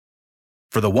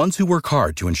For the ones who work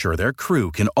hard to ensure their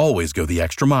crew can always go the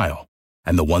extra mile,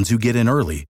 and the ones who get in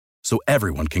early so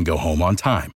everyone can go home on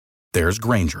time, there's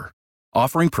Grainger,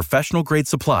 offering professional-grade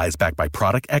supplies backed by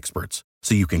product experts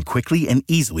so you can quickly and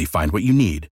easily find what you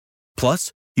need.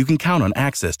 Plus, you can count on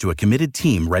access to a committed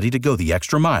team ready to go the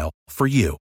extra mile for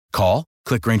you. Call,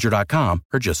 click Grainger.com,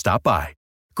 or just stop by.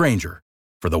 Grainger,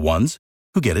 for the ones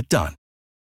who get it done.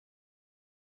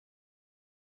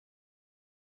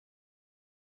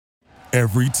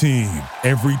 Every team,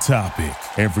 every topic,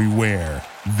 everywhere.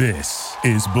 This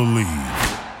is Believe.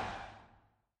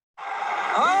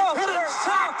 Oh, hit it,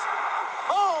 sacked!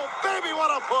 Oh, baby,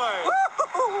 what a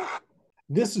play!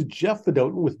 This is Jeff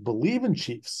Fedotin with Believe in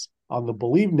Chiefs on the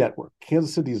Believe Network,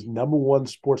 Kansas City's #1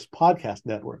 sports podcast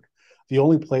network, the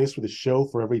only place with a show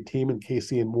for every team in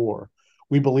KC and more.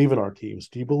 We believe in our teams.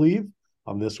 Do you believe?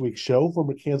 On this week's show,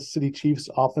 former Kansas City Chiefs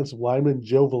offensive lineman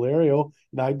Joe Valerio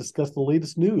and I discuss the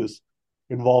latest news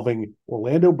involving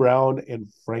Orlando Brown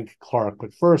and Frank Clark.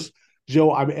 But first,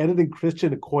 Joe, I'm editing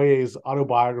Christian Okoye's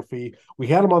autobiography. We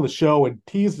had him on the show and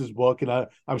teased his book, and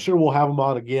I'm sure we'll have him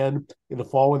on again in the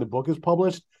fall when the book is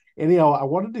published. Anyhow, I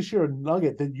wanted to share a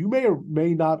nugget that you may or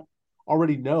may not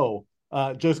already know,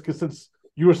 just because since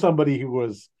you were somebody who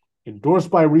was endorsed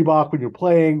by Reebok when you're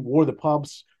playing, wore the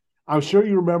pumps, I'm sure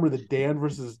you remember the Dan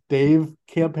versus Dave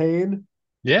campaign.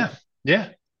 Yeah.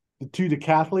 The two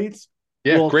decathletes.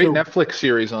 Yeah, well, great Netflix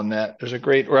series on that. There's a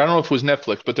great, or I don't know if it was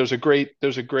Netflix, but there's a great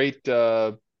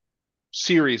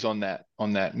series on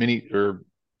that mini or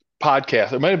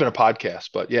podcast. It might have been a podcast,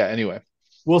 but yeah, anyway.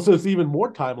 Well, so it's even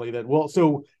more timely then. Well,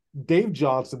 so Dave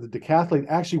Johnson, the decathlete,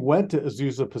 actually went to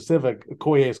Azusa Pacific,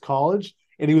 Okoye's college,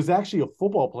 and he was actually a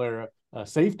football player,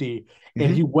 safety,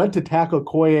 and he went to tackle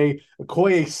Okoye.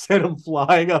 Okoye sent him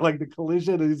flying on like the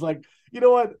collision, and he's like, you know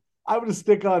what? I'm going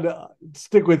to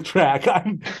stick with track.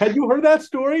 Had you heard that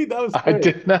story? That was great.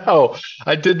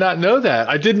 I did not know that.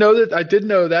 I did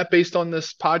know that based on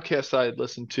this podcast I had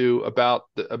listened to about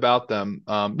them.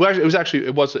 Well,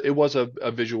 it was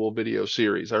a visual video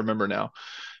series. I remember now,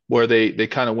 where they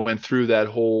kind of went through that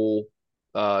whole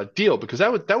deal, because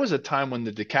that was a time when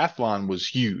the decathlon was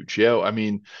huge. I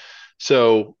mean,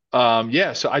 so I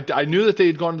knew that they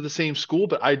had gone to the same school,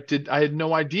 but I had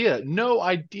no idea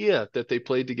that they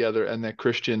played together, and that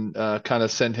Christian kind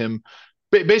of sent him,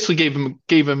 basically gave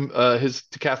him his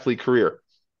decathlete career.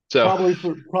 So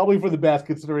probably for the best,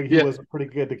 considering he was a pretty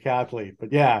good decathlete.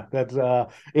 But yeah, that's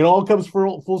it all comes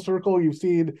full circle. You've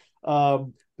seen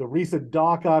the recent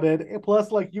doc on it, and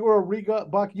plus, like, you were a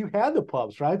Reebok, you had the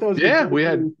pumps, right? That was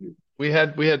we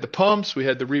had the pumps, we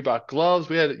had the Reebok gloves,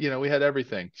 we had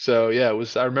everything. So yeah,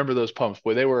 I remember those pumps.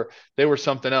 Boy, they were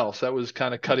something else. That was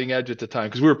kind of cutting edge at the time,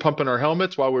 because we were pumping our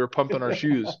helmets while we were pumping our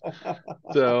shoes.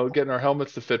 So getting our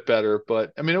helmets to fit better.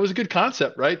 But I mean, it was a good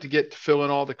concept, right? To fill in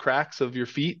all the cracks of your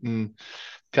feet and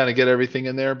kind of get everything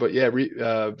in there. But yeah,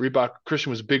 Reebok,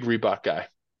 Christian was a big Reebok guy.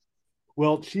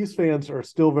 Well, Chiefs fans are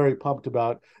still very pumped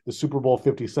about the Super Bowl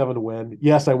 57 win.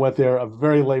 Yes, I went there, a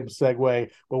very lame segue,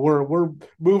 but we're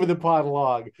moving the pod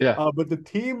along. Yeah. But the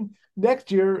team next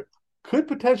year could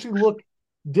potentially look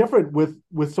different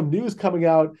with some news coming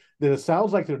out that it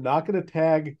sounds like they're not going to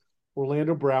tag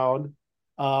Orlando Brown,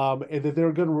 and that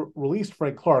they're going to release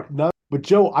Frank Clark. But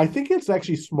Joe, I think it's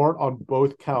actually smart on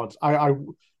both counts.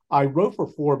 I wrote for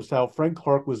Forbes how Frank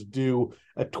Clark was due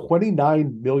a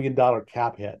 $29 million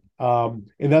cap hit. And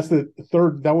that's that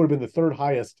would have been the third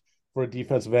highest for a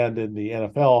defensive end in the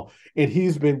NFL. And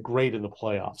he's been great in the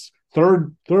playoffs.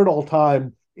 Third all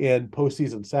time in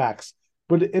postseason sacks.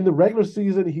 But in the regular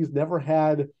season, he's never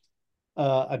had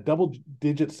a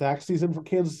double-digit sack season for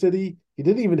Kansas City. He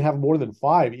didn't even have more than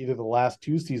 5 either of the last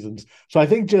 2 seasons. So I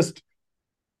think just,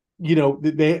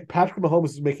 Patrick Mahomes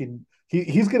is making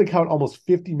he's going to count almost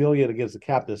 $50 million against the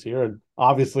cap this year, and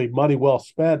obviously money well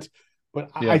spent. But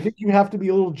I think you have to be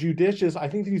a little judicious. I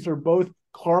think these are both,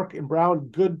 Clark and Brown,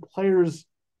 good players,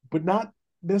 but not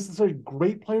necessarily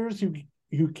great players who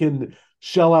can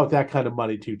shell out that kind of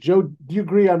money too. Joe, do you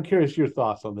agree? I'm curious your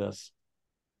thoughts on this.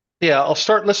 Yeah, let's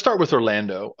start with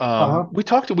Orlando. We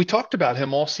talked about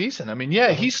him all season. I mean,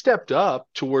 he stepped up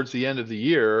towards the end of the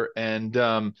year, and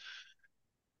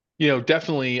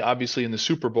definitely, obviously, in the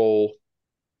Super Bowl,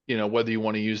 whether you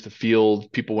want to use the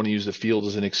field, people want to use the field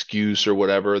as an excuse or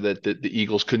whatever, that the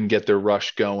Eagles couldn't get their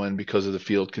rush going because of the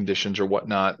field conditions or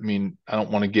whatnot. I mean, I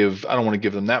don't want to give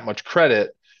them that much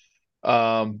credit.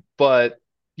 But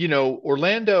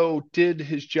Orlando did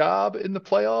his job in the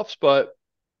playoffs, but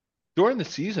during the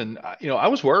season, I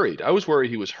was worried. I was worried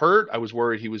he was hurt. I was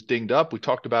worried he was dinged up. We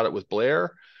talked about it with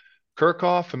Blair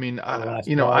Kirchhoff. I mean,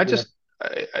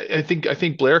 I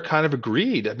think Blair kind of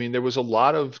agreed. I mean, there was a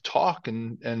lot of talk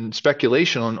and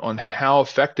speculation on how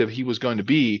effective he was going to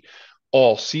be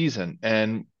all season.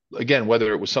 And again,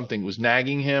 whether it was something was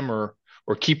nagging him or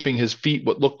keeping his feet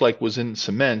what looked like was in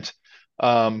cement,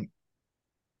 um,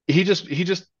 he just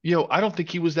I don't think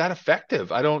he was that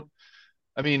effective. I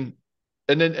mean,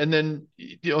 and then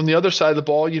on the other side of the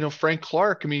ball, Frank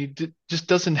Clark. I mean, just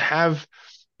doesn't have.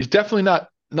 He's definitely not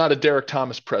a Derek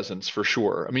Thomas presence for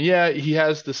sure. I mean, yeah, he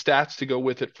has the stats to go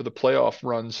with it for the playoff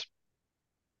runs,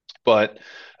 but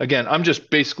again, I'm just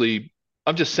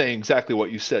saying exactly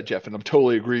what you said, Jeff, and I'm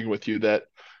totally agreeing with you that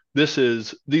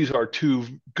these are two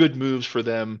good moves for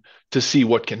them to see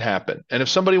what can happen. And if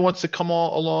somebody wants to come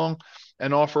all along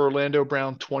and offer Orlando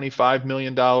Brown $25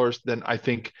 million, then I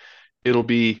think it'll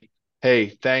be, hey,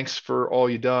 thanks for all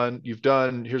you've done.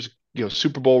 Here's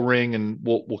Super Bowl ring, and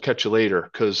we'll catch you later.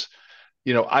 Because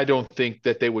I don't think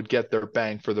that they would get their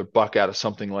bang for their buck out of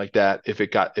something like that if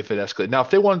it escalated. Now, if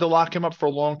they wanted to lock him up for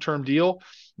a long-term deal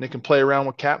and they can play around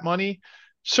with cap money,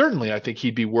 certainly I think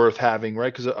he'd be worth having,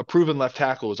 right? Because a proven left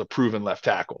tackle is a proven left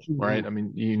tackle, right? I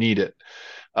mean, you need it.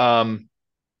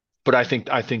 But I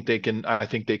think they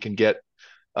can get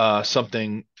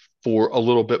something for a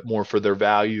little bit more for their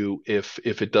value if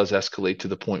it does escalate to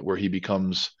the point where he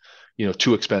becomes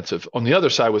too expensive. On the other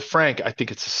side with Frank, I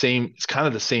think it's kind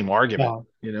of the same argument.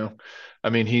 I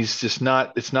mean, he's just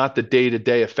not, it's not the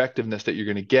day-to-day effectiveness that you're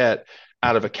going to get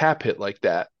out of a cap hit like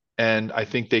that. And I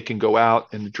think they can go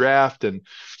out in the draft and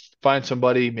find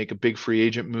somebody, make a big free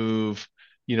agent move,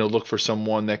 look for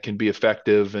someone that can be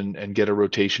effective and get a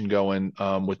rotation going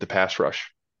with the pass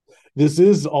rush. This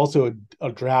is also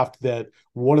a draft that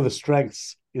one of the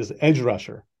strengths is edge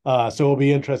rusher. So it'll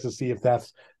be interesting to see if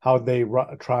that's how they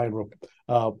try and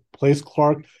place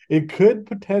Clark. It could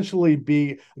potentially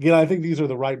be, again, I think these are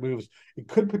the right moves. It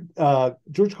could,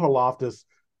 George Karlaftis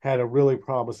had a really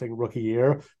promising rookie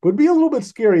year, but it'd be a little bit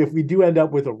scary if we do end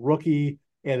up with a rookie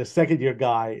and a second-year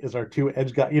guy as our two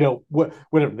edge guys.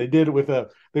 Whatever they did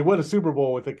they won a Super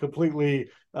Bowl with a completely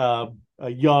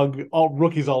young, all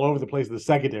rookies all over the place in the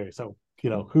secondary. So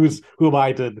who am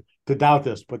I to doubt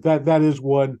this? But that is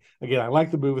one. Again, I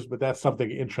like the moves, but that's something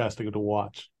interesting to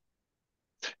watch.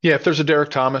 Yeah, if there's a Derek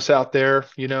Thomas out there,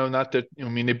 not that I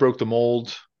mean they broke the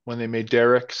mold when they made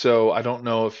Derek, so I don't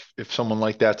know if someone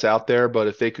like that's out there, but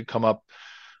if they could come up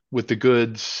with the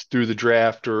goods through the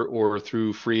draft or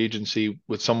through free agency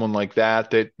with someone like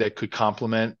that could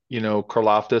complement,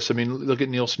 Karlaftis. I mean, look at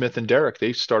Neil Smith and Derek.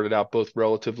 They started out both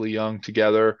relatively young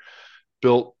together,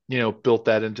 built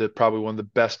that into probably one of the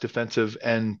best defensive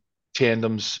end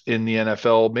tandems in the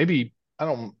NFL. Maybe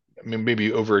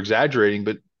over exaggerating,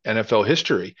 but NFL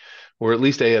history, or at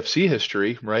least AFC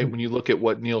history, right? When you look at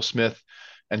what Neil Smith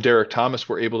and Derek Thomas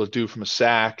were able to do from a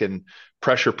sack and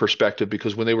pressure perspective,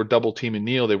 because when they were double teaming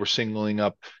Neil, they were singling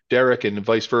up Derek, and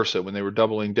vice versa. When they were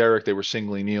doubling Derek, they were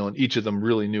singling Neil, and each of them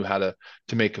really knew how to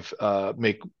make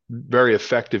very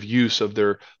effective use of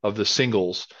the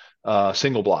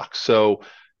single blocks. So,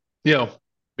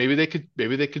 maybe they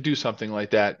could do something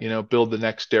like that. Build the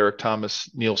next Derek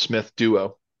Thomas Neil Smith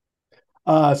duo.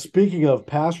 Speaking of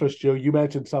pass rush, Joe, you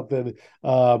mentioned something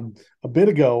a bit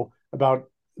ago about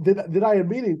that I had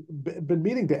been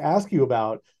meaning to ask you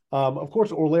about. Of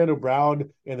course, Orlando Brown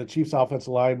and the Chiefs offensive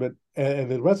lineman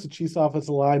and the rest of the Chiefs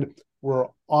offensive line were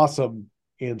awesome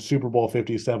in Super Bowl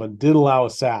 57, did allow a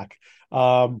sack.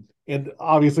 And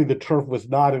obviously the turf was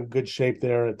not in good shape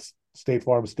there at State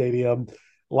Farm Stadium.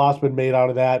 Loss been made out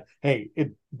of that. Hey,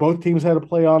 both teams had to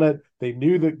play on it. They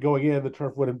knew that going in, the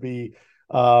turf wouldn't be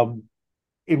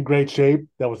in great shape.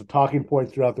 That was a talking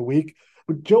point throughout the week.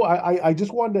 But Joe, I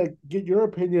just wanted to get your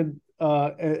opinion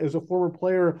as a former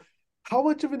player. How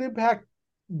much of an impact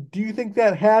do you think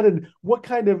that had, and what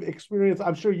kind of experience?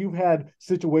 I'm sure you've had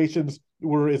situations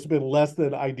where it's been less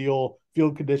than ideal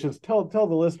field conditions. Tell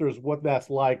the listeners what that's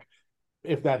like,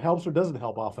 if that helps or doesn't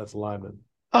help offensive linemen.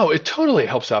 Oh, it totally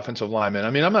helps offensive linemen. I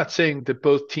mean, I'm not saying that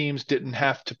both teams didn't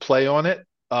have to play on it,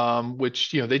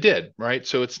 which they did, right?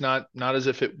 So it's not as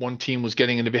if one team was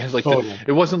getting an advantage. Like totally.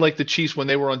 It wasn't like the Chiefs when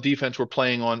they were on defense were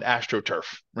playing on AstroTurf,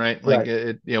 right?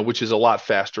 Like which is a lot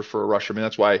faster for a rusher. I mean,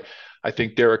 that's why I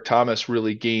think Derek Thomas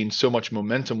really gained so much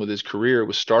momentum with his career. It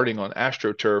was starting on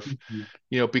AstroTurf,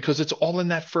 because it's all in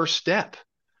that first step.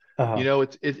 Uh-huh.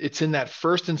 It's in that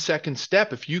first and second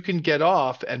step. If you can get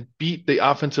off and beat the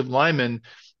offensive lineman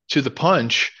to the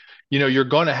punch, you're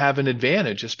going to have an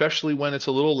advantage, especially when it's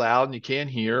a little loud and you can't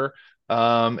hear.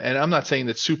 And I'm not saying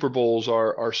that Super Bowls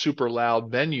are super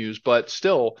loud venues, but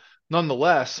still,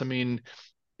 nonetheless, I mean,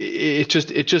 it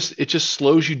just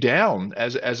slows you down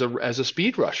as a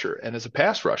speed rusher and as a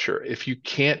pass rusher if you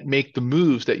can't make the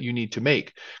moves that you need to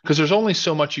make, because there's only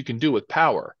so much you can do with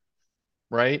power,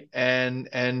 right? And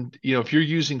if you're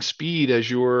using speed as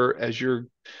your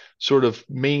sort of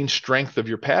main strength of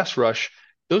your pass rush,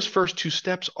 those first two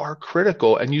steps are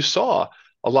critical. And you saw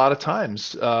a lot of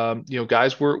times,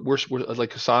 guys were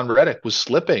like Hassan Reddick was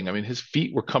slipping. I mean, his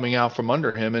feet were coming out from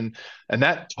under him, and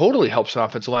that totally helps an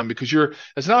offensive lineman, because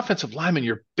as an offensive lineman,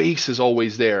 your base is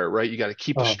always there, right? You got to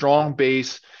keep a strong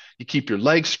base. You keep your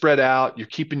legs spread out. You're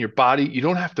keeping your body. You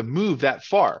don't have to move that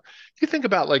far. If you think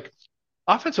about like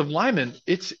offensive linemen,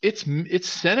 it's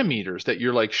centimeters that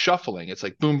you're like shuffling. It's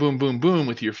like boom, boom, boom, boom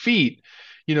with your feet.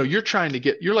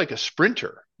 You're like a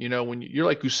sprinter, when you're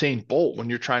like Usain Bolt, when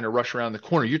you're trying to rush around the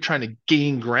corner, you're trying to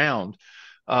gain ground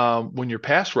when you're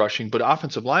pass rushing. But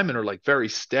offensive linemen are like very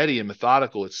steady and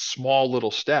methodical. It's small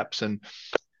little steps, and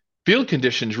field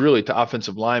conditions really to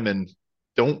offensive linemen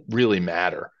don't really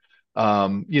matter.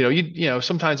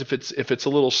 Sometimes if it's a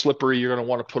little slippery, you're going to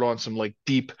want to put on some like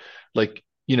deep, like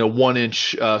 1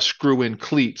 inch screw in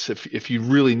cleats if you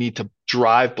really need to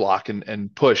drive block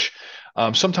and push.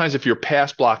 Sometimes if you're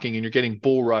pass blocking and you're getting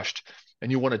bull rushed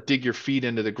and you want to dig your feet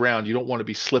into the ground, you don't want to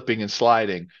be slipping and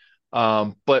sliding.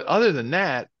 But other than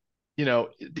that,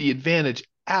 the advantage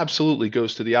absolutely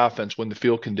goes to the offense when the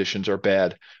field conditions are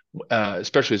bad,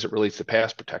 especially as it relates to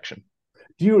pass protection.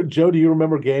 Do you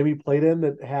remember a game you played in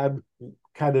that had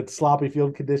kind of sloppy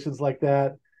field conditions like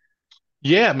that?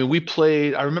 Yeah, I mean,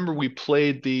 I remember we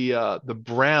played the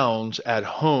Browns at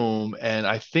home, and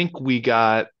I think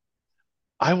number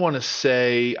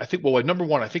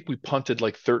one, I think we punted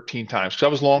like 13 times, because I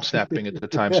was long snapping at the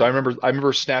time. So I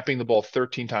remember snapping the ball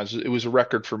 13 times. It was a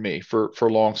record for me for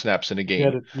long snaps in a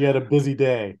game. You had a busy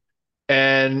day.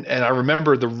 And I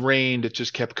remember the rain that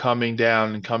just kept coming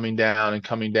down and coming down and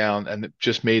coming down, and it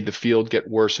just made the field get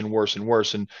worse and worse and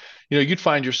worse. And you'd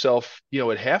find yourself,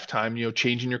 at halftime,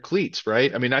 changing you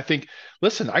right? I mean,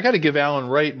 listen, I got to give Alan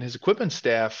Wright and his equipment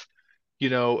staff,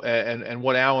 and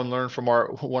what Alan learned from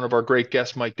one of our great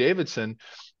guests, Mike Davidson,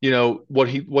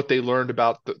 what they learned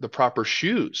about the proper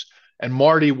shoes. And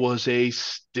Marty was a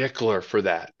stickler for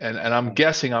that. And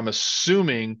I'm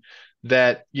assuming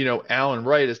that Alan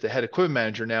Wright, as the head equipment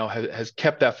manager now, has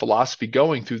kept that philosophy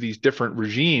going through these different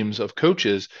regimes of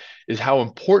coaches, is how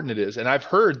important it is. And I've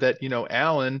heard that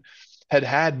Alan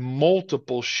had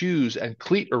multiple shoes and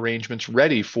cleat arrangements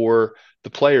ready for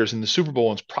the players in the Super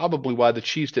Bowl, and it's probably why the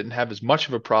Chiefs didn't have as much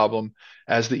of a problem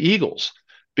as the Eagles,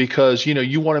 because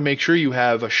you want to make sure you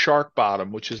have a shark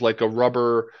bottom, which is like a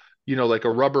rubber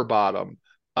bottom.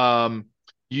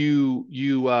 You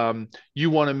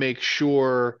want to make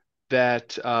sure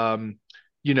that that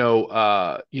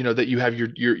you have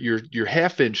your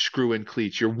half-inch screw-in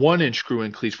cleats, your 1-inch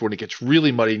screw-in cleats for when it gets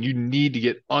really muddy and you need to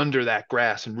get under that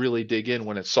grass and really dig in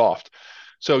when it's soft.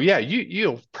 So yeah,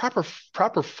 proper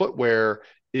footwear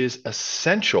is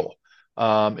essential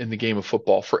in the game of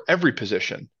football for every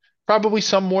position. Probably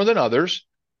some more than others,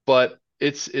 but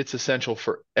it's essential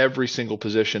for every single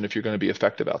position if you're going to be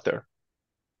effective out there.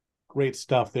 Great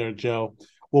stuff there, Joe.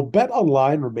 Well,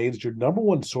 BetOnline remains your number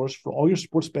one source for all your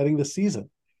sports betting this season.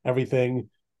 Everything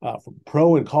from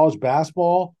pro and college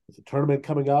basketball, with the tournament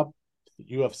coming up,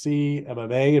 the UFC,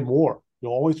 MMA, and more.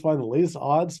 You'll always find the latest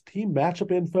odds, team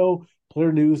matchup info,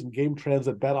 player news, and game trends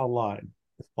at BetOnline.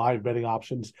 With live betting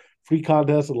options, free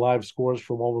contests, and live scores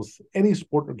from almost any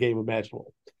sport or game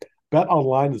imaginable.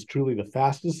 BetOnline is truly the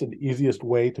fastest and easiest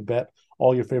way to bet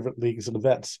all your favorite leagues and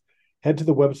events. Head to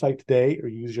the website today or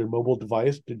use your mobile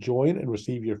device to join and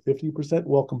receive your 50%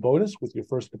 welcome bonus with your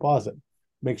first deposit.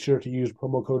 Make sure to use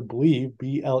promo code BLEAV,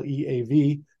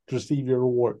 BLEAV, to receive your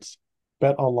rewards.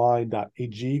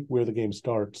 BetOnline.ag, where the game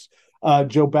starts.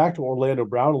 Joe, back to Orlando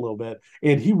Brown a little bit,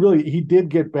 and he did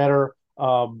get better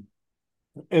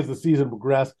as the season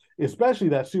progressed, especially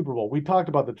that Super Bowl. We talked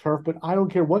about the turf, but I don't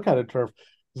care what kind of turf.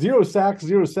 Zero sacks,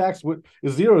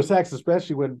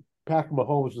 especially when Patrick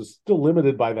Mahomes was still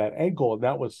limited by that ankle, and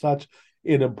that was such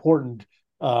an important,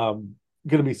 going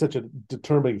to be such a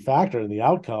determining factor in the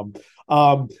outcome.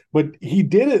 But he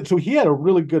did it, so he had a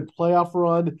really good playoff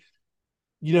run.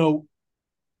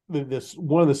 This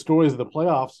one of the stories of the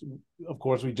playoffs, of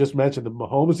course, we just mentioned the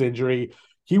Mahomes injury.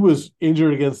 He was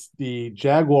injured against the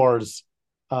Jaguars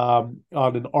on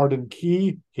an Arden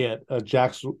Key hit, a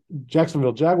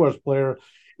Jacksonville Jaguars player.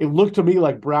 It looked to me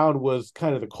like Brown was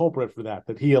kind of the culprit for that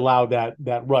he allowed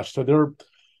that rush. So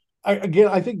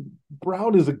I think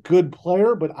Brown is a good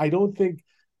player, but I don't think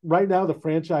right now the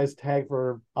franchise tag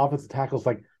for offensive tackle is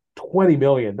like $20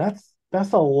 million.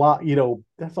 That's a lot,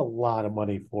 that's a lot of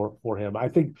money for him. I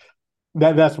think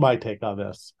That's my take on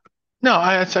this. No,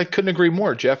 I couldn't agree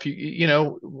more, Jeff.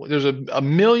 There's a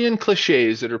million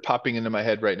cliches that are popping into my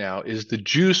head right now. Is the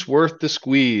juice worth the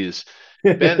squeeze?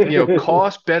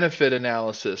 Cost benefit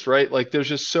analysis, right? Like there's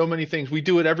just so many things. We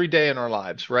do it every day in our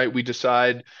lives, right? We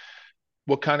decide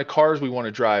what kind of cars we want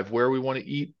to drive, where we want to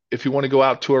eat. If you want to go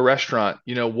out to a restaurant,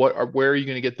 where are you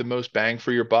going to get the most bang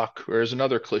for your buck? Or is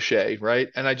another cliche, right?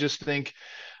 And I just think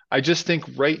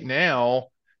right now,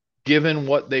 given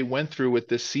what they went through with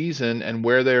this season and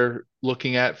where they're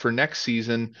looking at for next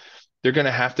season, they're going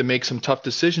to have to make some tough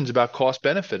decisions about cost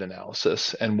benefit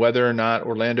analysis and whether or not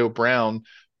Orlando Brown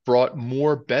brought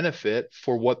more benefit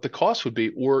for what the cost would be.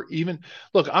 Or even,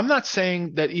 look, I'm not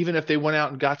saying that even if they went out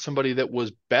and got somebody that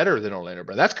was better than Orlando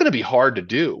Brown, that's going to be hard to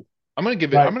do. I'm going to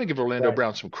give it. Right. I'm going to give Orlando Right.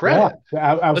 Brown some credit.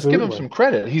 Yeah, Let's give him absolutely. some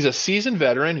credit. He's a seasoned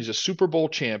veteran. He's a Super Bowl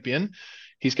champion.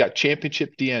 He's got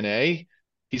championship DNA.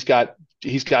 He's got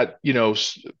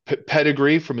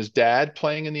pedigree from his dad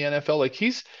playing in the NFL. Like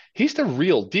he's the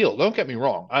real deal. Don't get me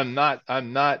wrong. I'm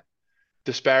not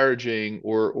disparaging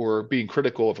or being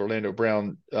critical of Orlando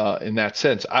Brown in that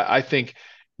sense. I think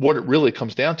what it really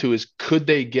comes down to is, could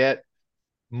they get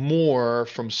more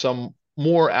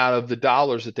out of the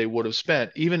dollars that they would have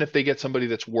spent, even if they get somebody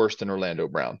that's worse than Orlando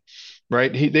Brown,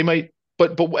 right? They might,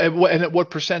 but and at what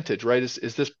percentage, right?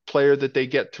 Is this player that they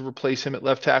get to replace him at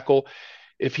left tackle,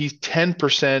 if he's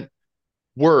 10%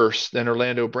 worse than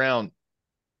Orlando Brown,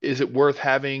 is it worth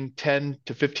having $10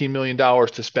 to $15 million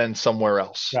to spend somewhere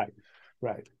else? Right.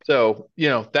 Right. So,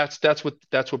 that's what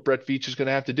Brett Veach is going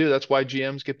to have to do. That's why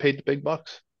GMs get paid the big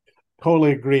bucks.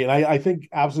 Totally agree. And I think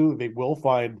absolutely they will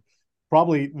find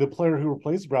probably the player who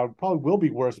replaces Brown probably will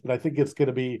be worse, but I think it's going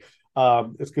to be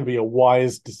a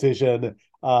wise decision.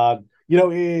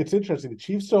 It's interesting. The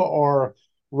Chiefs are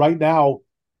right now.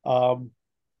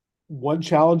 One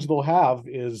challenge they'll have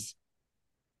is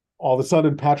all of a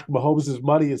sudden Patrick Mahomes'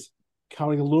 money is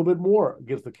counting a little bit more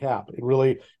against the cap. It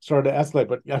really started to escalate,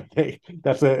 but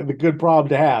that's the good problem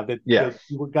to have. That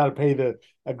you got to pay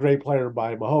a great player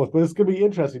by Mahomes. But it's going to be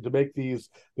interesting to make these.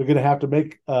 They're going to have to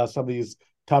make some of these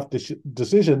tough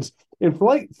decisions. And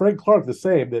Frank Clark, the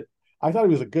same. That I thought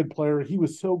he was a good player. He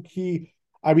was so key.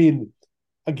 I mean,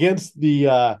 against he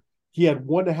had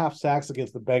 1.5 sacks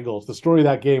against the Bengals. The story of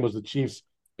that game was the Chiefs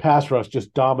pass rush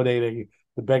just dominating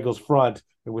the Bengals front,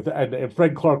 and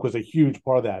Frank Clark was a huge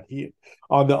part of that. He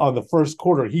on the first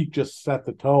quarter, he just set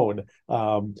the tone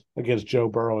against Joe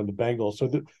Burrow and the Bengals. So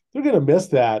they're going to miss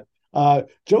that.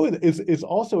 Joe, it's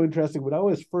also interesting when I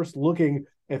was first looking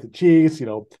at the Chiefs.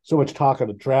 So much talk on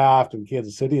the draft and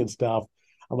Kansas City and stuff.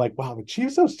 I'm like, wow, the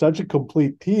Chiefs have such a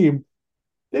complete team.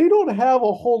 They don't have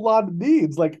a whole lot of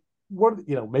needs. Like,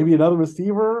 maybe another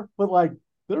receiver, but like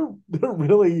they're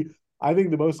really, I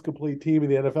think, the most complete team in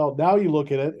the NFL. Now you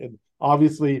look at it, and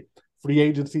obviously free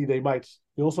agency, they might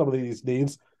fill some of these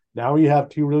needs. Now you have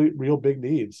two really real big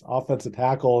needs: offensive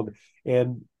tackle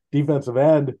and defensive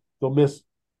end. They'll miss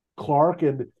Clark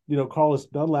and Carlos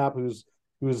Dunlap, who's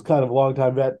kind of a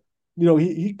longtime vet.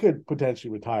 He could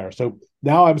potentially retire. So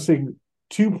now I'm seeing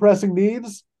two pressing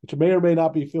needs, which may or may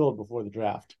not be filled before the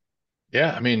draft.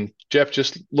 Yeah, I mean, Jeff,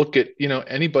 just look at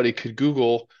anybody could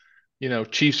Google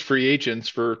Chiefs free agents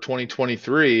for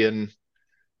 2023, and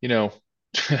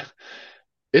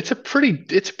it's a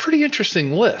pretty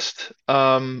interesting list.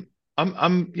 I'd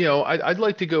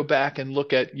like to go back and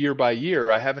look at year by year.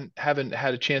 I haven't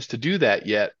had a chance to do that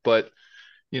yet, but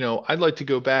I'd like to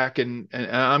go back and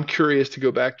I'm curious to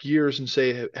go back years and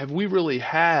say, have we really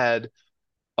had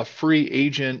a free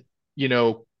agent?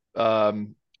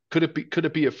 Could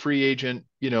it be a free agent?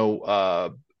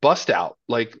 Bust out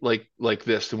like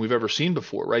this than we've ever seen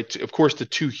before, right? Of course, the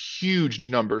two huge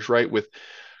numbers, right, with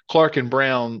Clark and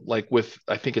Brown, like with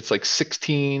I think it's like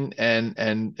 16 and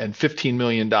 $15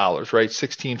 million, right?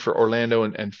 16 for Orlando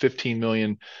and 15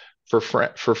 million for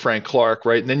Frank Clark,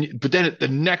 right? But then the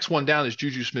next one down is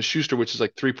Juju Smith-Schuster, which is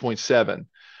like 3.7.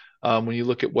 When you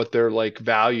look at what their like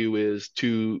value is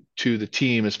to the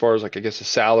team as far as like I guess a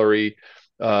salary,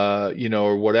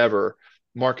 or whatever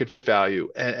market value,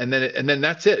 and then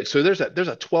that's it. So there's a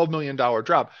 $12 million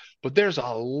drop, but there's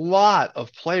a lot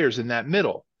of players in that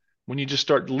middle. When you just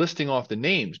start listing off the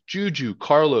names, Juju,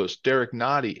 Carlos, Derek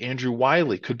Nottie, Andrew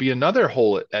Wiley could be another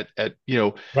hole at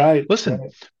right. Listen,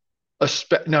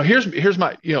 right. Now here's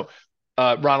my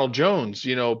Ronald Jones,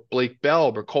 Blake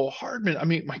Bell, or Cole Hardman. I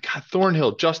mean, my God,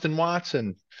 Thornhill, Justin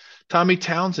Watson, Tommy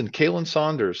Townsend, Kalen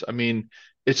Saunders. I mean,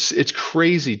 it's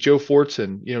crazy. Joe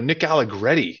Fortson, Nick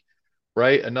Allegretti,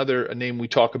 right? A name we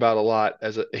talk about a lot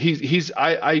as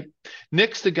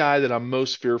Nick's the guy that I'm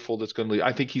most fearful that's going to leave.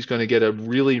 I think he's going to get a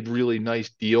really, really nice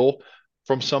deal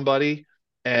from somebody.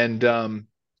 and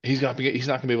he's not going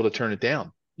to be able to turn it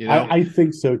down. You know, I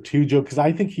think so too, Joe, because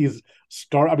I think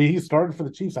I mean, he's started for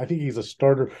the Chiefs. I think he's a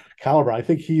starter caliber. I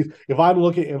think if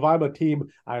I'm a team,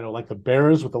 I don't know, like the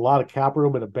Bears with a lot of cap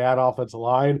room and a bad offensive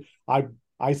line,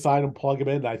 I sign him, plug him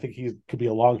in. I think he could be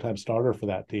a long time starter for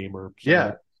that team or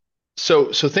yeah.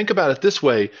 somewhere. So think about it this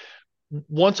way: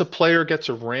 once a player gets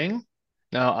a ring,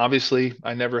 now obviously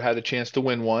I never had a chance to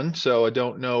win one, so I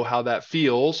don't know how that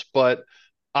feels, but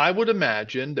I would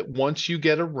imagine that once you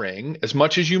get a ring, as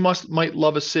much as you might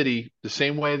love a city, the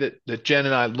same way that Jen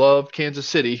and I love Kansas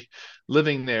City,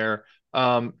 living there,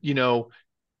 you know,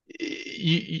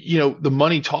 the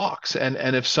money talks,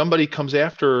 and if somebody comes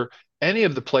after any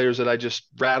of the players that I just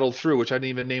rattled through, which I didn't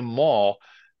even name them all,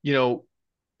 you know,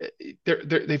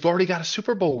 they've already got a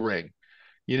Super Bowl ring,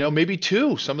 maybe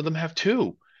two. Some of them have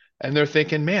two, and they're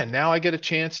thinking, man, now I get a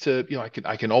chance to,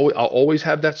 I'll always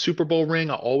have that Super Bowl ring.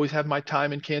 I'll always have my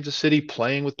time in Kansas City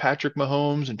playing with Patrick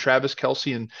Mahomes and Travis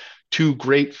Kelce and two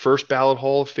great first ballot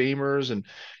Hall of Famers. And,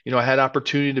 I had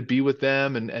opportunity to be with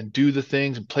them and do the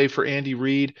things and play for Andy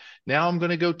Reid. Now I'm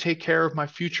going to go take care of my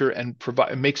future and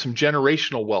provide and make some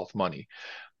generational wealth money,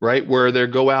 right? Where they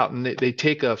go out and they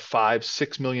take a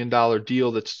 $5-6 million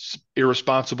deal that's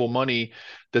irresponsible money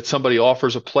that somebody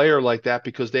offers a player like that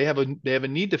because they have a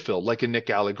need to fill, like a Nick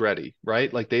Allegretti,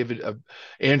 right? Like they have a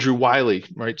Andrew Wiley,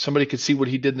 right? Somebody could see what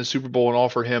he did in the Super Bowl and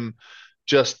offer him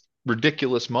just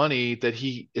ridiculous money that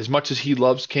he, as much as he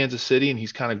loves Kansas City and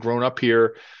he's kind of grown up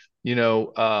here,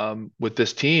 with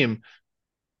this team,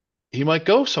 he might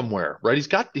go somewhere, right? He's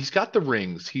got the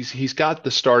rings. He's got the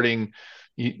starting,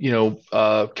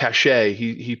 cachet.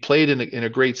 He played in a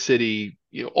great city,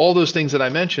 all those things that I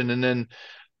mentioned. And then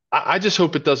I just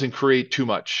hope it doesn't create too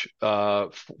much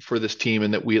for this team,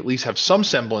 and that we at least have some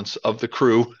semblance of the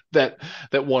crew that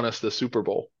won us the Super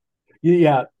Bowl.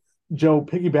 Yeah, Joe,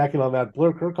 piggybacking on that,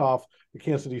 Blair Kirchhoff, the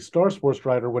Kansas City Star sports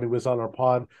writer, when he was on our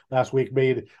pod last week,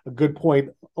 made a good point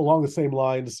along the same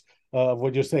lines of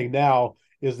what you're saying now,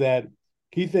 is that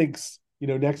he thinks,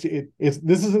 next year, this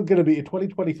isn't going to be, in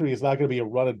 2023, it's not going to be a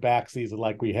run it back season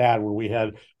like we had, where we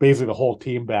had basically the whole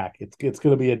team back. It's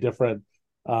going to be a different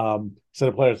set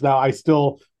of players. Now, I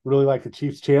still really like the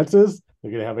Chiefs' chances.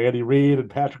 They're going to have Andy Reid and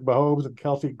Patrick Mahomes and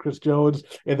Kelce and Chris Jones,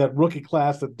 and that rookie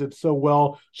class that did so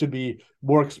well should be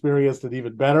more experienced and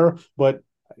even better. But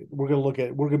we're going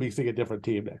to be seeing a different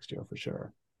team next year for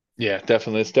sure. Yeah,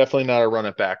 definitely. It's definitely not a run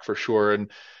it back for sure. And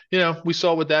we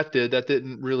saw what that did. That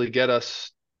didn't really get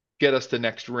us the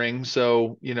next ring.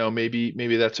 So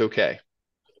maybe that's okay.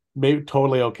 Maybe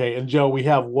totally okay. And Joe, we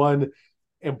have one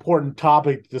important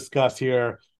topic to discuss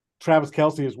here. Travis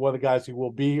Kelce is one of the guys who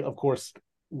will be, of course,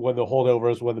 one of the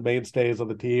holdovers, one of the mainstays of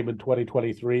the team in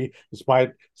 2023,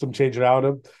 despite some change around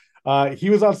him. He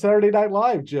was on Saturday Night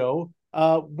Live, Joe.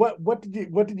 What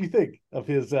did you think of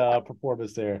his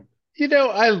performance there?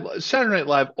 Saturday Night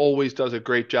Live always does a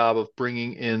great job of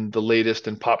bringing in the latest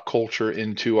in pop culture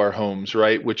into our homes,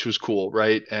 right? Which was cool,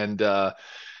 right? And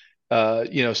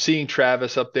seeing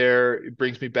Travis up there, it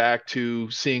brings me back to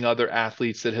seeing other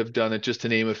athletes that have done it. Just to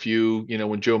name a few,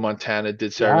 when Joe Montana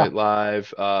did Saturday Night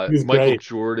Live, Michael great.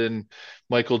 Jordan,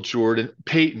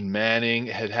 Peyton Manning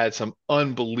had some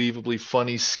unbelievably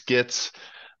funny skits.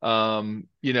 And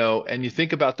you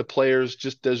think about the players,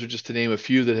 those are just to name a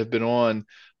few that have been on.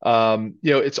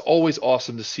 It's always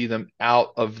awesome to see them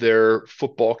out of their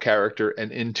football character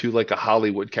and into like a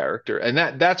Hollywood character. And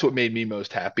that's what made me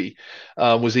most happy,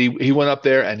 was he went up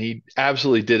there and he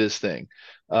absolutely did his thing.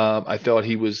 I thought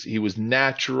he was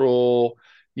natural.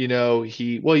 He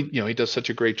does such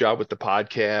a great job with the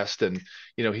podcast, and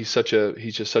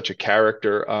he's just such a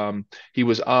character. He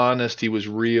was honest, he was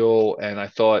real, and I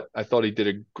thought he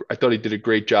did a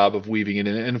great job of weaving it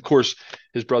in. And of course,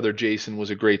 his brother Jason was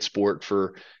a great sport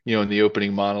for, in the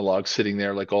opening monologue, sitting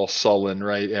there like all sullen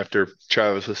right after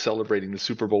Travis was celebrating the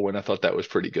Super Bowl win. I thought that was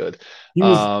pretty good. He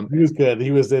was good.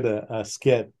 He was in a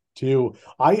skit too.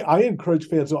 I encourage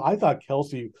fans. So I thought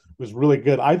Kelce was really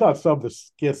good. I thought some of the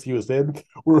skits he was in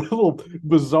were a little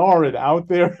bizarre and out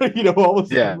there,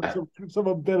 almost some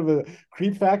a bit of a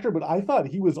creep factor. But I thought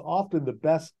he was often the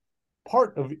best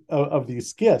part of these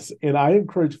skits. And I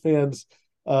encourage fans,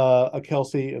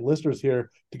 Kelce and listeners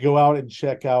here, to go out and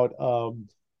check out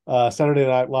Saturday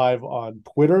Night Live on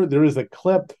Twitter. There is a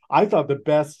clip. I thought the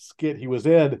best skit he was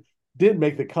in didn't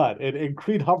make the cut, and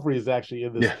Creed Humphrey is actually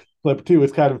in this clip too.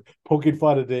 It's kind of poking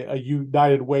fun at a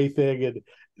United Way thing, and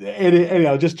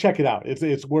anyhow, just check it out.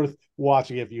 It's worth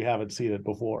watching if you haven't seen it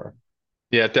before.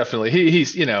 Yeah, definitely.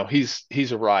 He's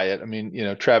a riot. I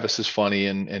mean, Travis is funny,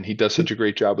 and he does such a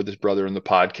great job with his brother in the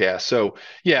podcast. So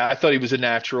yeah, I thought he was a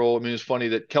natural. I mean, it was funny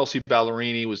that Kelsey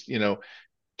Ballerini was,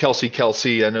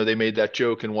 Kelsey. I know they made that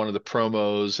joke in one of the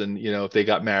promos, and if they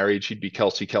got married, she'd be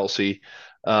Kelsey.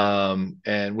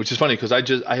 And which is funny because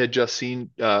I had just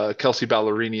seen Kelsey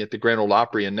Ballerini at the Grand Ole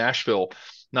Opry in Nashville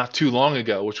not too long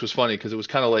ago, which was funny because it was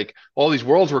kind of like all these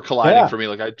worlds were colliding for me.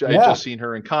 Like I had just seen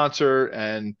her in concert,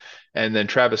 and then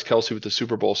Travis Kelsey with the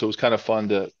Super Bowl, so it was kind of fun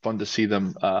to see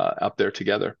them out there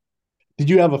together. Did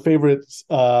you have a favorite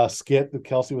skit that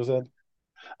Kelsey was in?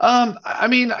 I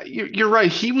mean, you're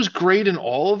right. He was great in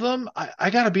all of them. I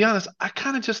got to be honest. I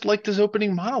kind of just liked his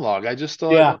opening monologue. I just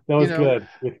thought, Yeah, that was good.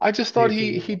 I just thought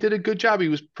he did a good job. He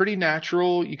was pretty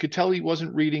natural. You could tell he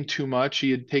wasn't reading too much.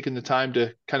 He had taken the time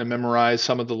to kind of memorize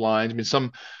some of the lines. I mean,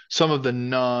 some of the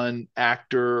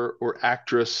non-actor or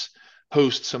actress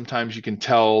hosts, sometimes you can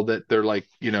tell that they're like,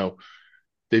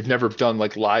 they've never done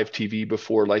like live TV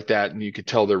before like that, and you could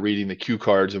tell they're reading the cue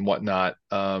cards and whatnot.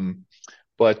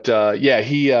 But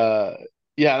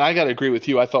and I got to agree with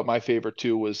you. I thought my favorite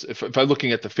too was, if I'm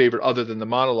looking at the favorite other than the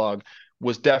monologue,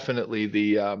 was definitely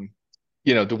the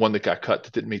one that got cut,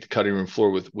 that didn't make the cutting room floor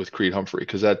with Creed Humphrey,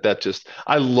 because that just,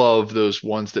 I love those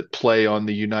ones that play on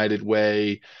the United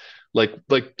Way. Like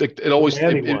it always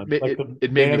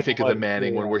it made me think of the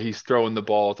Manning one, where he's throwing the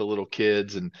ball at the little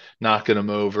kids and knocking them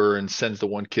over, and sends the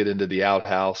one kid into the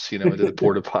outhouse, into the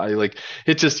porta potty. Like,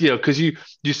 it just, because you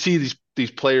see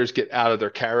these players get out of their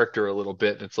character a little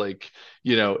bit, and it's like,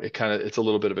 it's a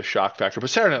little bit of a shock factor. But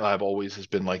Saturday Night Live always has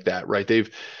been like that, right?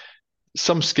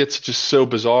 Some skits just so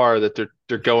bizarre that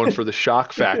they're going for the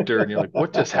shock factor, and you're like,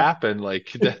 what just happened?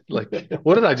 Like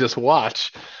what did I just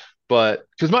watch? But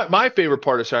because my favorite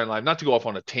part of Saturday Night Live, not to go off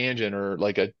on a tangent or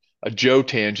like a Joe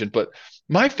tangent, but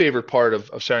my favorite part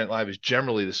of Saturday Night Live is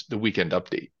generally the Weekend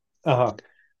Update. Uh-huh.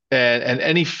 And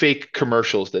any fake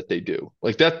commercials that they do.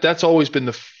 Like that's always been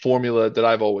the formula that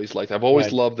I've always liked. I've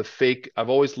always loved the fake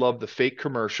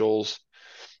commercials,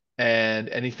 and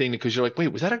anything, because you're like, wait,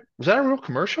 was that a real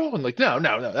commercial? And like, no,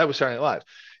 that was Saturday Night Live.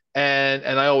 And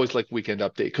I always like Weekend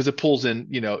Update because it pulls in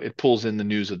the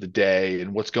news of the day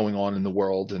and what's going on in the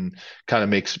world, and kind of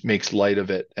makes light of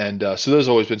it. And so those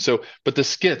always been so. But the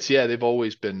skits, they've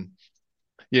always been,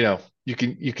 you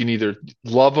can either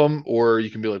love them or you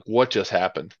can be like, what just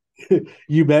happened?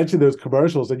 You mentioned those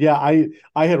commercials, and I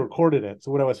had recorded it,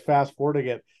 so when I was fast forwarding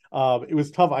it, it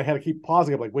was tough. I had to keep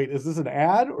pausing. I'm like, wait, is this an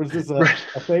ad or is this a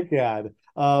fake ad?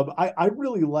 I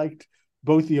really liked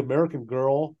both the American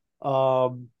Girl,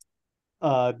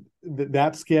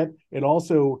 that skit, and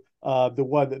also the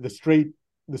one, the straight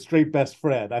best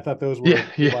friend. I thought those were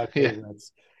my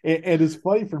favorites. And it's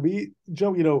funny for me,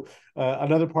 Joe,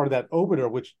 another part of that opener,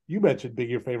 which you mentioned being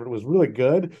your favorite, was really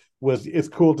good. It's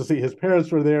cool to see his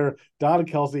parents were there. Donna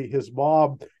Kelsey, his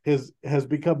mom, has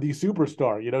become the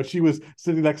superstar. She was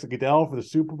sitting next to Goodell for the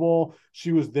Super Bowl.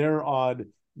 She was there on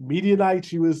media night.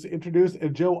 She was introduced.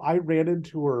 And Joe, I ran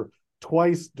into her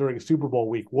twice during Super Bowl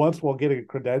week. Once while getting a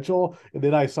credential, and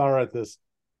then I saw her at this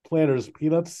Planters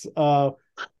Peanuts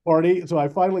party. So I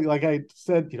finally, like I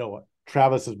said,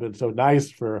 Travis has been so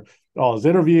nice for all his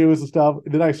interviews and stuff.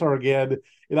 And then I saw her again,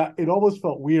 and it almost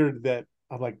felt weird that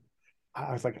I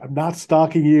was like, I'm not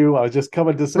stalking you. I was just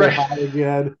coming to say hi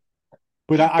again.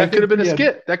 But I could have been a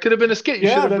skit. That could have been a skit. You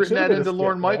should have written that into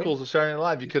Lorne Michaels of Saturday Night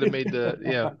Live. You could have made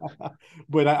the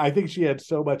But I think she had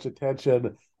so much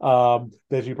attention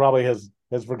that she probably has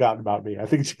forgotten about me. I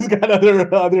think she's got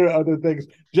other things.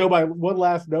 Joe, my one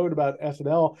last note about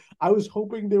SNL. I was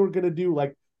hoping they were going to do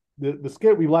like the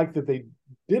skit we liked that they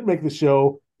did make the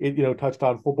show. It touched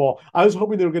on football. I was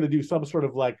hoping they were going to do some sort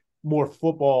of like more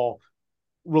football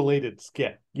related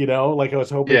skit. Like I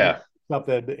was hoping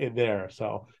something in there.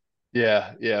 So.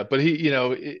 Yeah. But he,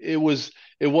 it was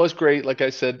great. Like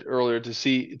I said earlier, to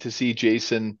see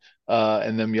Jason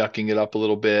and them yucking it up a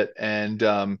little bit. And,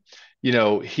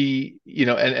 he,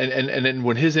 and then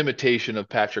when his imitation of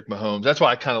Patrick Mahomes, that's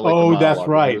why I kind of like. Oh, that's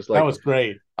right. That was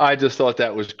great. I just thought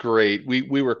that was great.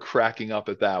 We were cracking up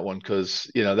at that one because,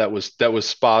 that was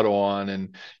spot on.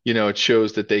 And, it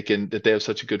shows that they have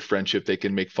such a good friendship. They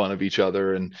can make fun of each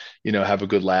other and, have a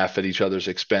good laugh at each other's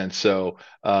expense. So,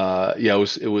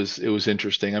 it was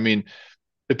interesting. I mean,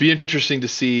 it'd be interesting to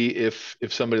see if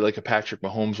somebody like a Patrick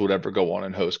Mahomes would ever go on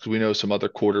and host, because we know some other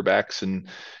quarterbacks and,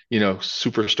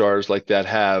 superstars like that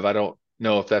have. I don't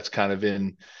know if that's kind of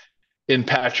in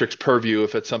Patrick's purview,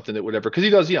 if it's something that would ever, because he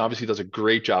does, obviously does a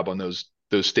great job on those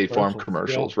State Farm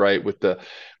commercials, right? With the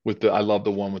I love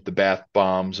the one with the bath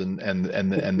bombs and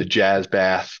the jazz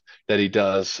bath that he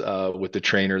does with the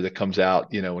trainer that comes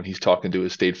out, when he's talking to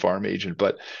his State Farm agent.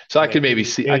 But so I could maybe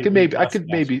see, exactly.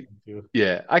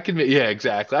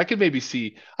 I could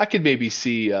maybe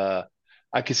see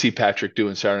I could see Patrick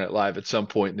doing Saturday Night Live at some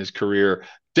point in his career.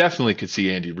 Definitely could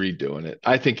see Andy Reid doing it.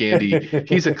 I think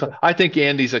I think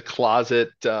Andy's a closet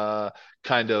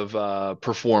kind of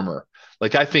performer.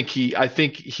 Like I think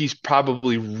he's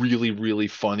probably really, really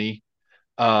funny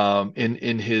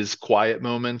in his quiet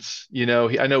moments. I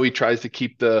know he tries to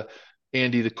keep the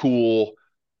cool,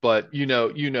 but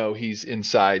he's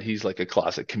inside. He's like a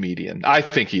closet comedian. I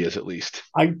think he is, at least.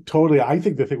 I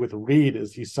think the thing with Reid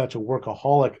is he's such a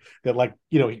workaholic that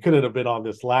he couldn't have been on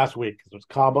this last week because it was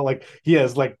combo. Like he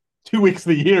has 2 weeks of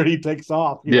the year he takes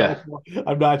off. Yeah.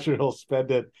 I'm not sure he'll spend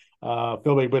it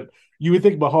filming, but you would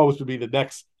think Mahomes would be the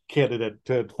next candidate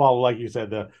to follow. Like you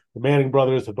said, the Manning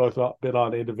brothers have both been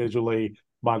on individually,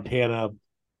 Montana.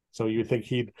 So you think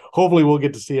hopefully we'll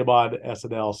get to see him on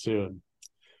SNL soon.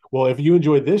 Well, if you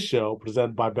enjoyed this show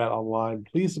presented by Bet Online,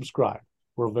 please subscribe.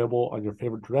 We're available on your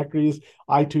favorite directories,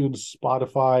 iTunes,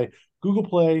 Spotify, Google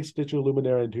Play, Stitcher,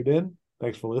 Luminary, and TuneIn.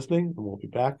 Thanks for listening, and we'll be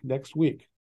back next week.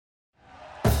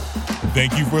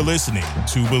 Thank you for listening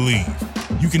to Believe.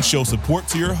 You can show support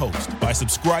to your host by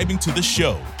subscribing to the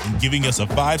show and giving us a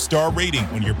 5-star rating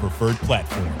on your preferred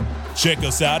platform. Check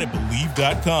us out at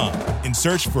Believe.com and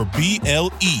search for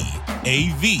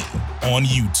BLEAV on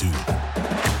YouTube.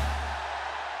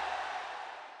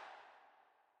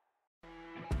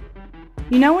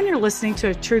 You know when you're listening to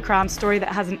a true crime story that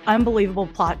has an unbelievable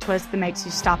plot twist that makes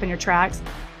you stop in your tracks?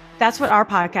 That's what our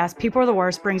podcast, People Are the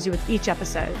Worst, brings you with each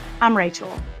episode. I'm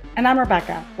Rachel. And I'm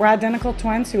Rebecca. We're identical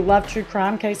twins who love true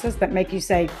crime cases that make you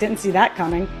say, didn't see that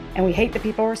coming, and we hate the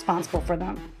people responsible for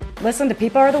them. Listen to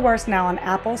People Are the Worst now on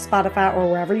Apple, Spotify, or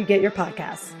wherever you get your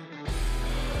podcasts.